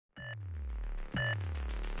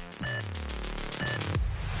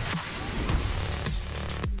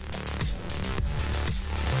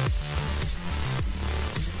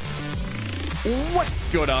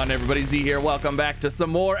What's going on, everybody? Z here. Welcome back to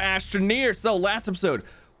some more Astroneer. So last episode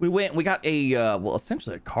we got a well,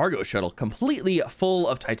 essentially a cargo shuttle completely full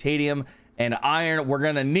of titanium and iron. We're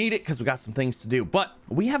gonna need it because we got some things to do, but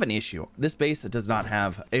we have an issue. This base does not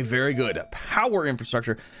have a very good power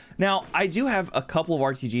infrastructure. Now I do have a couple of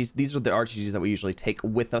RTGs. These are the RTGs that we usually take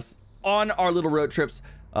with us on our little road trips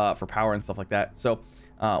for power and stuff like that. So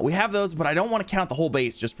we have those, but I don't want to count the whole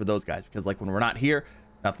base just for those guys, because like when we're not here,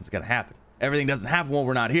 nothing's gonna happen. Everything doesn't happen when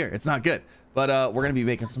we're not here. It's not good. But we're gonna be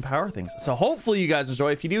making some power things, so hopefully you guys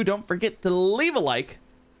enjoy. If you do, don't forget to leave a like.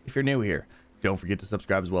 If you're new here, don't forget to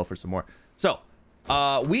subscribe as well for some more. So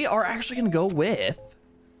we are actually gonna go with,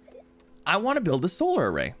 I want to build a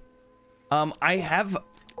solar array. I have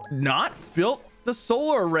not built the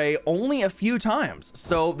solar array only a few times,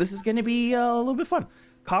 so this is gonna be a little bit fun.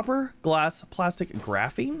 Copper, glass, plastic,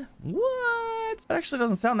 graphene. What? That actually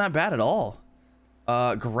doesn't sound that bad at all.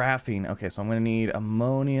 Graphene. Okay, so I'm gonna need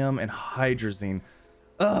ammonium and hydrazine.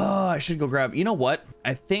 I should go grab, you know what,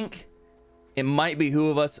 I think it might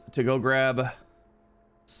behoove us to go grab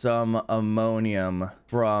some ammonium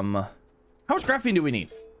from, how much graphene do we need?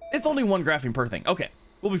 It's only one graphene per thing. Okay,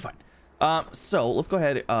 we'll be fine. So let's go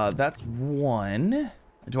ahead. That's one.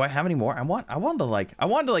 Do I have any more? I wanted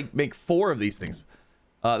to like make 4 of these things.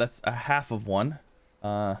 That's a half of one.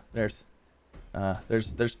 There's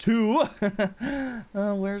 2.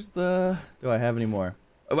 Where's the, do I have any more?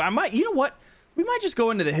 I might, you know what, we might just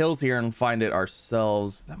go into the hills here and find it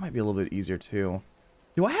ourselves. That might be a little bit easier too.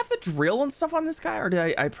 Do I have the drill and stuff on this guy, or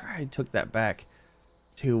did I probably took that back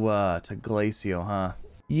to Glacio, huh?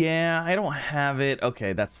 Yeah, I don't have it.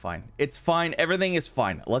 Okay, that's fine. It's fine. Everything is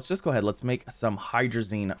fine. Let's just go ahead. Let's make some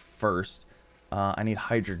hydrazine first. I need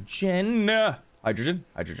hydrogen.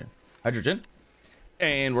 Hydrogen.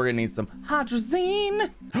 And we're gonna need some hydrazine.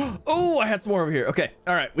 Oh, I had some more over here. Okay,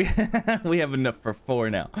 all right, we we have enough for 4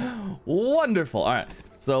 now. Wonderful. All right,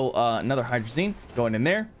 so another hydrazine going in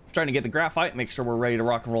there. Trying to get the graphite, make sure we're ready to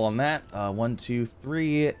rock and roll on that. 1, 2,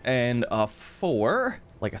 3, and 4.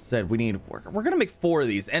 Like I said, we're gonna make 4 of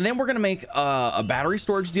these, and then we're gonna make a battery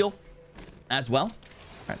storage deal as well. All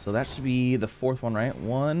right, so that should be the 4th one, right?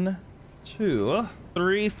 1, 2,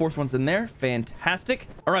 3. 4th one's in there. Fantastic.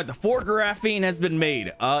 All right, the 4 graphene has been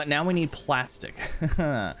made. Now we need plastic.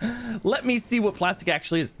 Let me see what plastic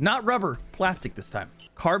actually is. Not rubber, plastic this time.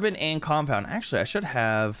 Carbon and compound. Actually, I should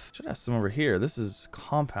have some over here. This is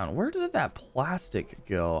compound. Where did that plastic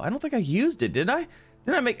go? I don't think I used it, did I?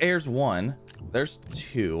 Didn't I make airs 1? There's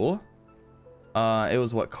 2. It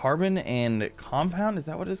was what, carbon and compound? Is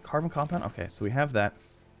that what it is? Carbon compound? Okay, so we have that.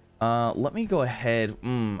 Let me go ahead.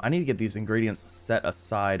 I need to get these ingredients set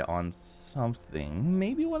aside on something.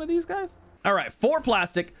 Maybe one of these guys? All right, 4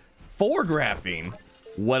 plastic, 4 graphene.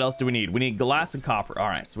 What else do we need? We need glass and copper. All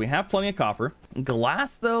right, so we have plenty of copper.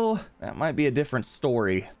 Glass, though, that might be a different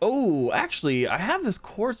story. Oh, actually, I have this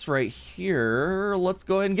quartz right here. Let's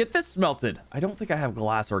go ahead and get this smelted. I don't think I have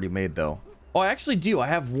glass already made, though. Oh, I actually do. I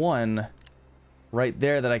have one right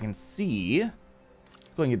there that I can see. Let's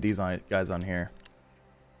go ahead and get these guys on here.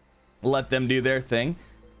 Let them do their thing.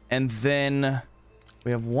 And then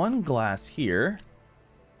we have 1 glass here.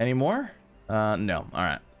 Any more? No. All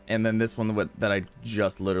right. And then this one that I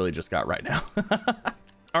literally just got right now.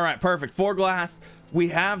 All right, perfect. 4 glass. We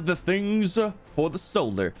have the things for the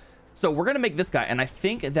solar. So we're gonna make this guy, and I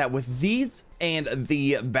think that with these and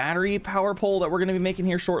the battery power pole that we're gonna be making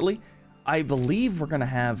here shortly, I believe we're gonna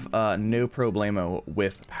have no problemo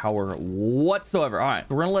with power whatsoever. All right,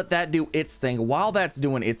 we're gonna let that do its thing. While that's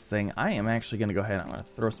doing its thing, I am actually gonna go ahead and I'm gonna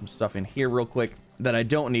throw some stuff in here real quick that I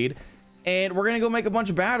don't need, and we're gonna go make a bunch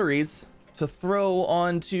of batteries to throw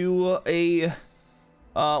onto a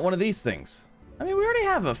one of these things. I mean, we already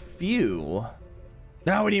have a few.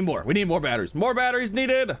 Now we need more. We need more batteries. More batteries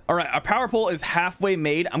needed. All right, our power pole is halfway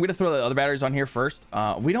made. I'm gonna throw the other batteries on here first.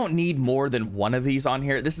 We don't need more than 1 of these on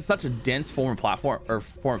here. This is such a dense form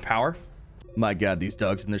of power. My God, these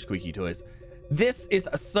dogs and their squeaky toys. This is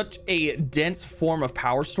such a dense form of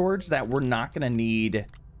power storage that we're not gonna need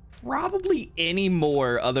probably any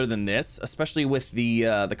more other than this, especially with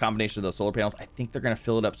the combination of those solar panels. I think they're gonna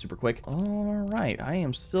fill it up super quick. All right, I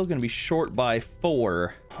am still gonna be short by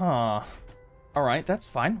 4. Huh. All right, that's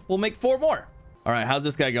fine. We'll make 4 more. All right, how's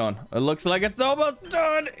this guy going? It looks like it's almost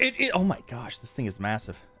done. Oh my gosh, this thing is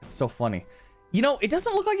massive. It's so funny. You know, it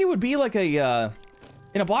doesn't look like it would be like a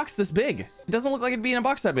in a box this big. It doesn't look like it'd be in a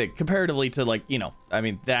box that big comparatively to, like, you know, I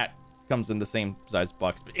mean, that comes in the same size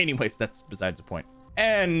box. But anyways, that's besides the point.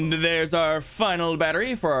 And there's our final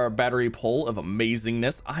battery for our battery pole of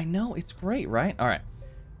amazingness. I know, it's great, right? All right,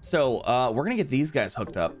 so we're gonna get these guys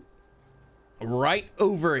hooked up. right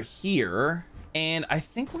over here. And I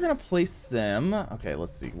think we're gonna place them. Okay,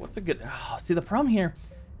 let's see. What's a good... Oh, see, the problem here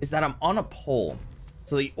is that I'm on a pole.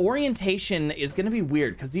 So the orientation is gonna be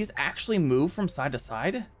weird because these actually move from side to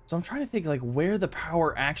side. So I'm trying to think like where the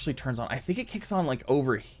power actually turns on. I think it kicks on like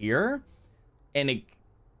over here and it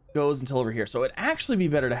goes until over here. So it'd actually be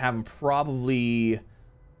better to have them probably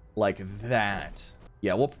like that.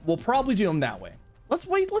 Yeah, we'll probably do them that way. Let's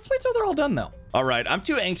wait till they're all done though. All right, I'm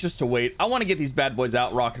too anxious to wait. I want to get these bad boys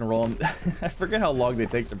out, rock and roll them. I forget how long they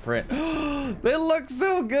take to print. They look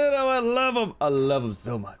so good. Oh, I love them. I love them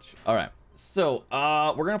so much. All right, so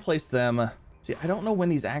we're gonna place them. See, I don't know when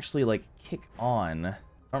these actually like kick on. I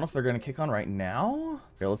don't know if they're gonna kick on right now.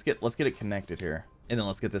 Here, let's get it connected here. And then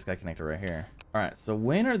let's get this guy connected right here. All right, so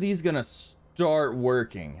when are these gonna start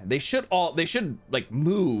working? They should like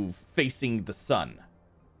move facing the sun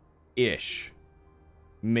ish.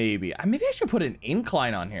 Maybe I should put an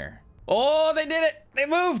incline on here. Oh, they did it. They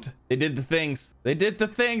moved. They did the things. They did the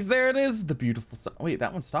things. There it is. The beautiful sun. Wait,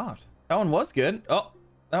 that one stopped. That one was good. Oh,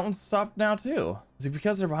 that one stopped now too. Is it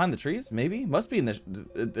because they're behind the trees? Maybe. Must be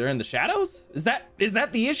they're in the shadows. Is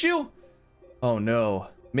that the issue? Oh no.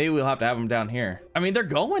 Maybe we'll have to have them down here. I mean, they're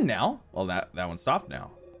going now. Well, that one stopped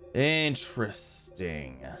now.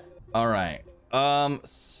 Interesting. All right.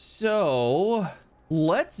 So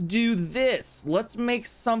let's do this. Let's make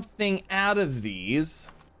something out of these.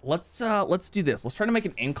 Let's do this. Let's try to make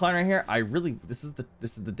an incline right here. This is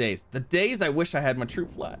the days. The days I wish I had my true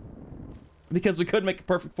flat. Because we could make a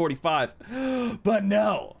perfect 45. But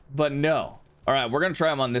no. All right, we're gonna try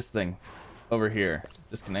them on this thing over here.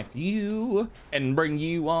 Disconnect you and bring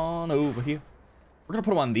you on over here. We're gonna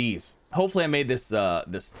put them on these. Hopefully I made this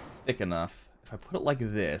this thick enough. If I put it like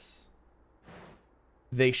this,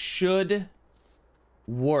 they should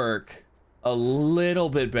work a little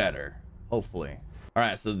bit better, hopefully. All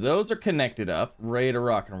right, so those are connected up, ready to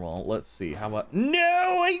rock and roll. Let's see, how about... No,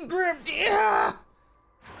 I gripped... Yeah!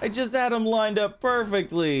 I just had them lined up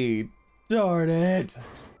perfectly. Darn it.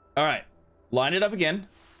 All right, line it up again.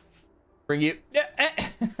 Bring you...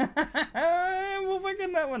 We'll work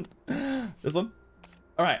on that one. This one.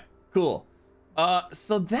 All right, cool.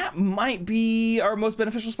 So that might be our most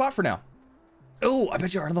beneficial spot for now. Oh, I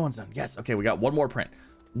bet you our other one's done. Yes, okay, we got one more print.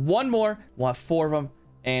 One more, we'll have 4 of them,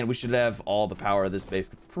 and we should have all the power this base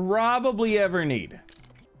could probably ever need.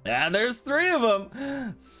 And there's 3 of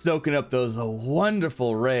them, soaking up those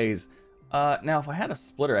wonderful rays. Now, if I had a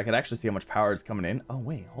splitter, I could actually see how much power is coming in. Oh,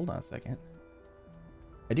 wait, hold on a second.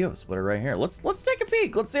 I do have a splitter right here. Let's take a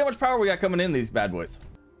peek. Let's see how much power we got coming in these bad boys.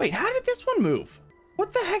 Wait, how did this one move?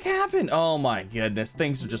 What the heck happened? Oh my goodness,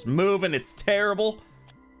 things are just moving. It's terrible.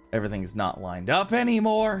 Everything is not lined up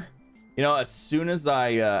anymore. You know, as soon as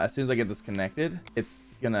I get this connected, it's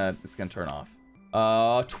gonna turn off.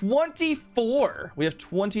 24. We have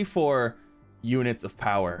 24 units of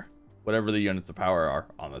power, whatever the units of power are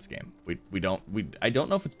on this game. I don't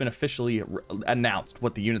know if it's been officially announced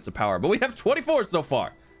what the units of power are, but we have 24 so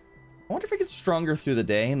far. I wonder if it gets stronger through the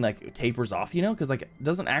day and like it tapers off, you know, because like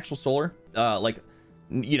doesn't actual solar like,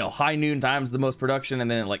 you know, high noon times the most production,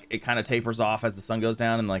 and then it kind of tapers off as the sun goes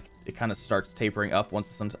down, and like it kind of starts tapering up once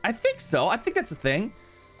the sun... I think so. I think that's a thing.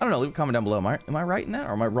 I don't know. Leave a comment down below. Am I right in that,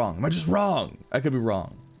 or am I wrong? Am I just wrong? I could be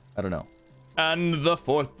wrong. I don't know. And the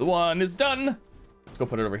 4th one is done. Let's go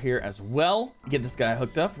put it over here as well. Get this guy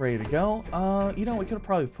hooked up, ready to go. You know, we could have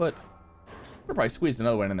probably squeezed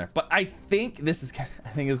another one in there, but I think this is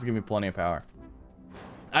gonna be plenty of power.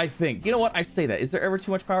 I think. You know what? I say that. Is there ever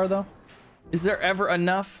too much power though? Is there ever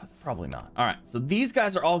enough? Probably not. All right, so these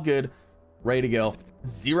guys are all good, ready to go.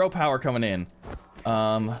 0 power coming in.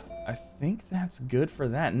 I think that's good for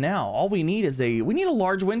that. Now, all we need is a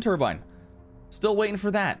large wind turbine. Still waiting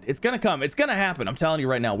for that. It's gonna come. It's gonna happen. I'm telling you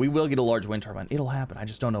right now, we will get a large wind turbine. It'll happen. I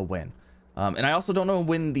just don't know when. And I also don't know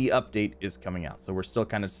when the update is coming out. So we're still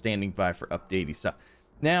kind of standing by for updatey stuff.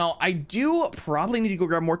 Now, I do probably need to go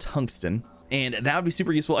grab more tungsten, and that would be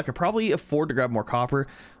super useful. I could probably afford to grab more copper.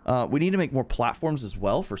 We need to make more platforms as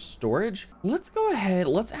well for storage. Let's go ahead.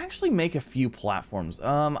 Let's actually make a few platforms.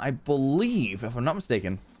 I believe, if I'm not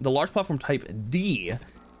mistaken, the large platform type D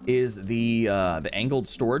is the angled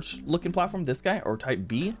storage looking platform, this guy, or type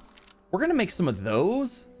B. We're going to make some of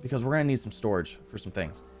those because we're going to need some storage for some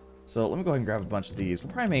things. So let me go ahead and grab a bunch of these.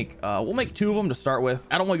 We'll probably make, we'll make 2 of them to start with.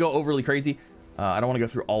 I don't want to go overly crazy. I don't want to go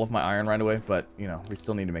through all of my iron right away, but you know, we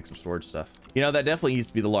still need to make some storage stuff. You know, that definitely used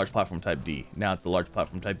to be the large platform type D. Now it's the large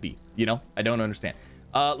platform type B. You know, I don't understand.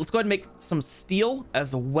 Let's go ahead and make some steel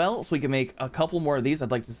as well, so we can make a couple more of these. I'd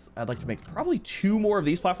like to make probably 2 more of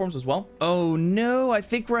these platforms as well. Oh no, I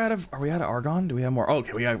think we're out of... Are we out of argon? Do we have more? Oh,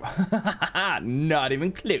 okay, we have... Not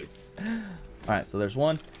even close. All right, so there's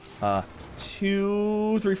 1,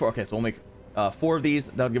 2, 3, 4. Okay, so we'll make 4 of these.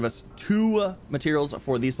 That'll give us 2 materials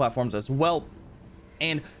for these platforms as well.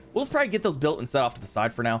 And we'll just probably get those built and set off to the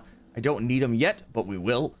side for now. I don't need them yet, but we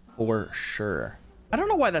will for sure. I don't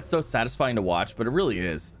know why that's so satisfying to watch, but it really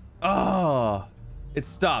is. Oh, it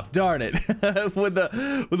stopped. Darn it. with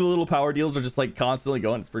the little power deals are just like constantly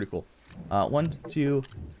going. It's pretty cool. 1, 2,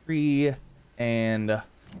 3, and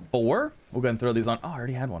 4. We'll go ahead and throw these on. Oh, I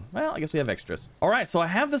already had one. Well, I guess we have extras. All right, so I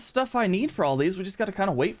have the stuff I need for all these. We just got to kind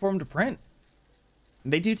of wait for them to print.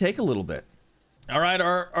 They do take a little bit. All right,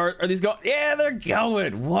 are these going? Yeah, they're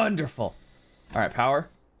going. Wonderful. All right, power.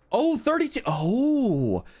 Oh, 32.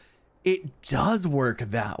 Oh, it does work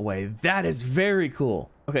that way. That is very cool.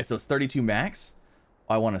 Okay, so it's 32 max.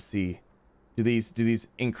 I want to see. Do these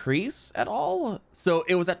increase at all? So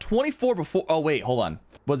it was at 24 before. Oh, wait, hold on.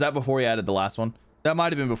 Was that before we added the last one? That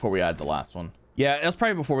might have been before we added the last one. Yeah, that's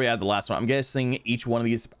probably before we added the last one. I'm guessing each one of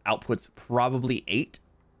these outputs probably 8,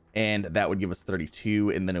 and that would give us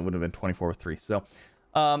 32, and then it would have been 24 with 3. So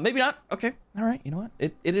maybe not. Okay. All right. You know what?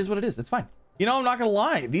 It is what it is. It's fine. You know, I'm not gonna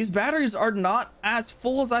lie. These batteries are not as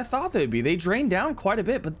full as I thought they would be. They drain down quite a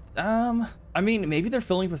bit, but I mean, maybe they're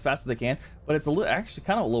filling up as fast as they can, but it's actually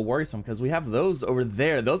kind of a little worrisome because we have those over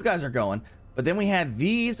there. Those guys are going, but then we had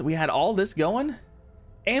these. We had all this going,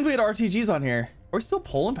 and we had RTGs on here. Are we still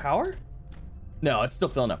pulling power? No, it's still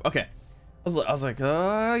filling up. Okay. I was like,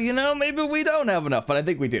 you know, maybe we don't have enough, but I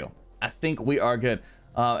think we do. I think we are good.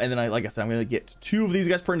 And then like I said, I'm going to get 2 of these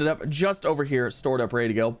guys printed up just over here, stored up, ready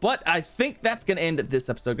to go. But I think that's going to end this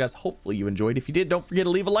episode, guys. Hopefully you enjoyed. If you did, don't forget to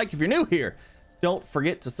leave a like if you're new here. Don't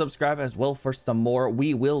forget to subscribe as well for some more.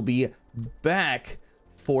 We will be back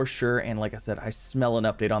for sure. And like I said, I smell an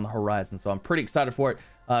update on the horizon, so I'm pretty excited for it.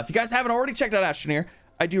 If you guys haven't already checked out Astroneer,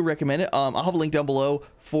 I do recommend it. I'll have a link down below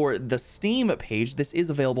for the Steam page. This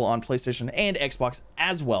is available on PlayStation and Xbox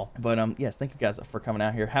as well. But yes, thank you guys for coming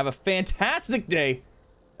out here. Have a fantastic day,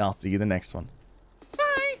 and I'll see you the next one.